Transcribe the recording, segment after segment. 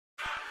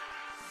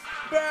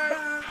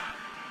burn.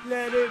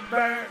 Let it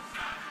burn.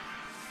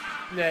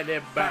 Let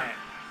it burn.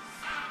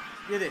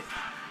 Get it.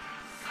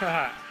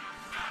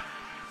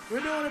 We're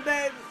doing it,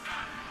 baby.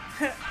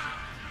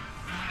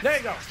 There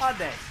you go. All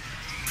day.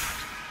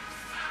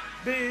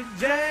 Big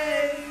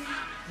J,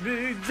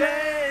 Big J.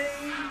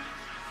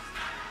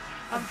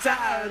 I'm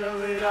tired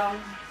of it all.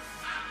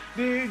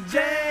 Big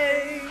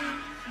J,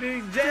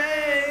 Big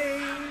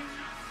J.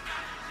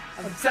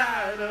 I'm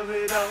tired of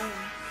it all.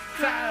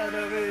 Tired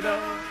of it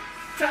all.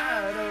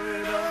 Tired of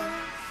it all.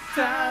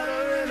 Tired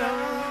of it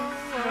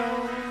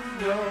all.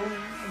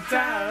 I'm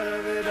tired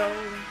of it all.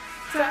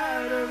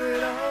 Tired of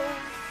it all.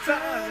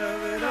 Tired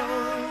of it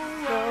all.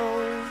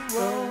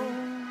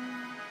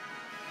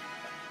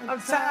 I'm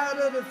tired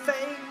of the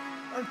fake.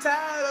 I'm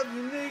tired of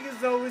the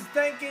niggas always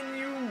thinking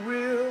you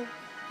real,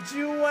 but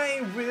you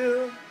ain't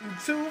real. You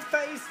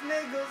two-faced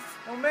niggas.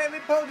 Don't make me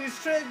pull these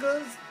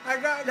triggers. I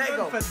got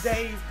guns for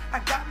days. I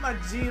got my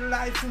G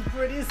license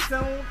pretty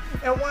soon.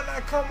 And when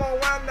I come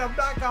around the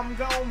block, I'm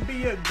gon'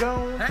 be a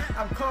goon.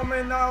 I'm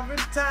coming all the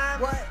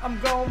time. What? I'm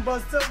gon'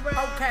 bust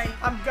around. Okay.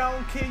 I'm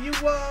gon' kill you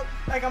up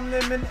like I'm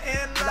living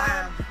in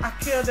lime. I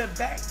kill the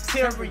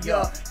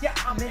bacteria. Yeah,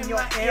 I'm in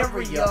your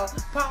area.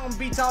 Palm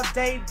Beach all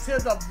day till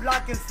the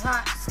block is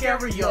hot.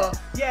 Scarier.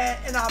 Yeah,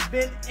 and I've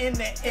been in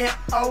the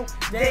N.O.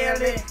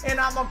 daily. And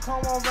I'ma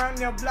come around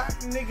your block,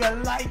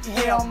 nigga, like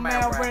Hail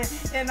Mary.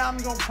 And I'm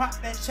gon'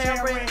 pop that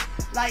cherry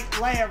like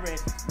Larry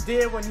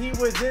did when he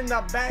was in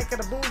the back of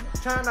the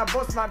booth trying to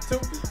bust my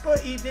tooth, but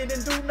he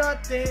didn't do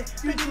nothing.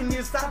 Bitch, you need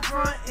to stop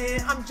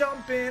frontin'. I'm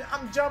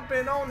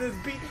jumping on this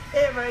beat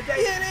every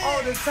day,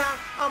 all the time.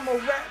 I'ma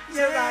rap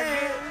till I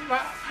get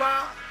wow,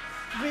 wow,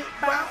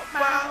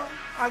 wow.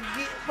 I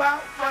get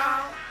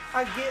wow.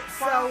 I get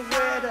so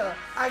wetter,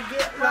 I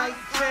get like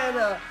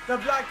cheddar. The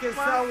block is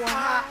so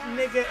hot,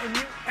 nigga, and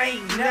you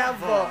ain't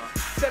never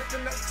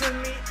stepping up to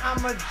me.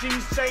 I'm a G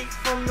straight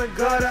from the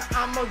gutter.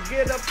 I'ma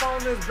get up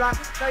on this block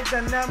like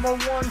the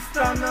 #1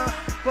 stunner.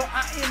 But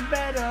I am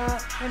better,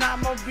 and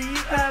I'ma be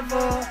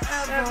ever.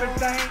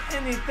 Everything,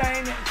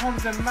 anything that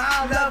comes in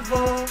my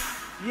level.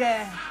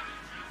 Yeah,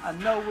 I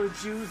know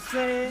what you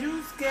said.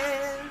 You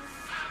scared.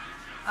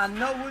 I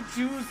know what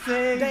you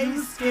said. They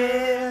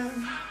scared.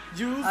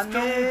 You scared. I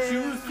know what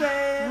you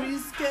said. We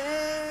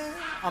scared.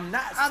 I'm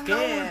not scared. I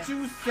know what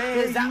you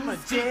said. Cause I'm a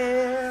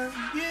scared.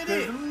 Get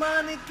it. The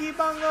money keep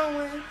on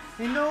going.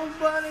 Ain't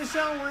nobody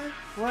showing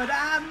what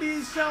I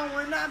be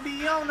showing. I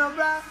be on the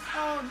block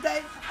all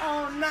day,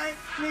 all night.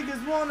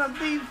 Niggas wanna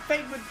be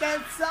fake, but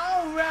that's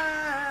alright.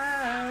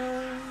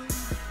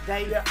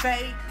 They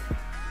fake.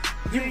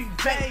 You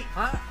fake.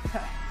 Huh?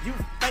 You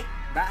fake,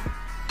 bye.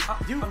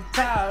 You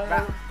tired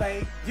of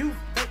fake. You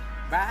fake,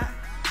 bye.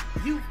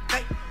 You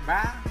fake,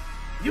 bye.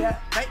 You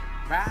fake,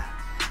 bye.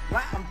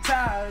 Why? I'm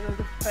tired of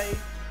the fake.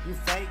 You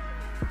fake.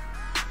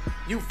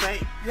 You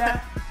fake.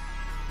 Yeah.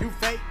 You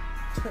fake.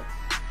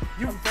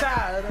 I'm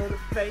tired of the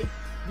fake.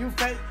 You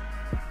fake.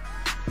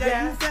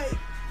 Yeah, you fake.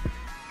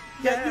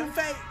 Yeah, you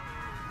fake.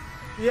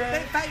 Yeah,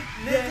 they fake,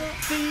 nigga.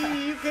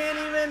 See, you can't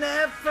even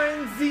have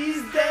friends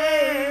these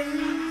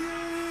days.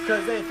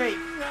 Cause they fake.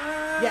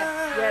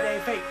 Yeah, they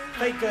fake.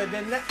 Faker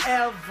than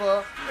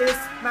ever. It's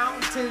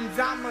mountains.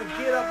 I'ma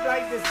get up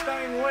like this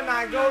thing when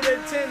I go to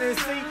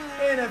Tennessee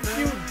in a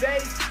few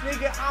days.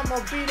 Nigga, I'ma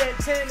be that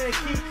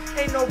Tennessee.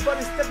 Ain't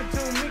nobody stepping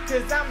to me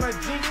cause I'm a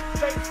G.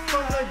 Straight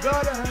from the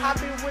gutter. I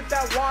be with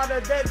that water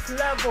that's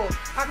level.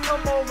 I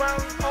come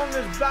around on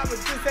this block, but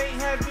this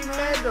ain't heavy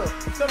metal.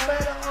 So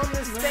better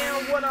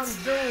understand what I'm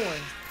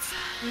doing.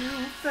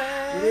 You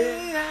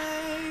fake.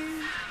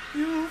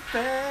 You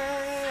fake.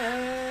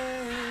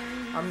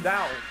 I'm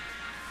down.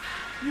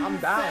 I'm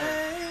down.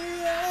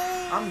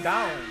 I'm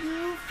down.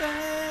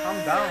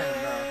 I'm down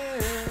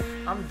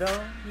now. I'm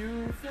done.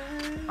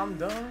 I'm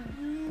done.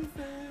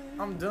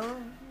 I'm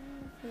done.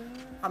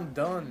 I'm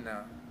done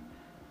now.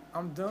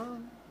 I'm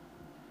done.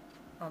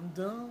 I'm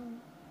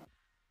done.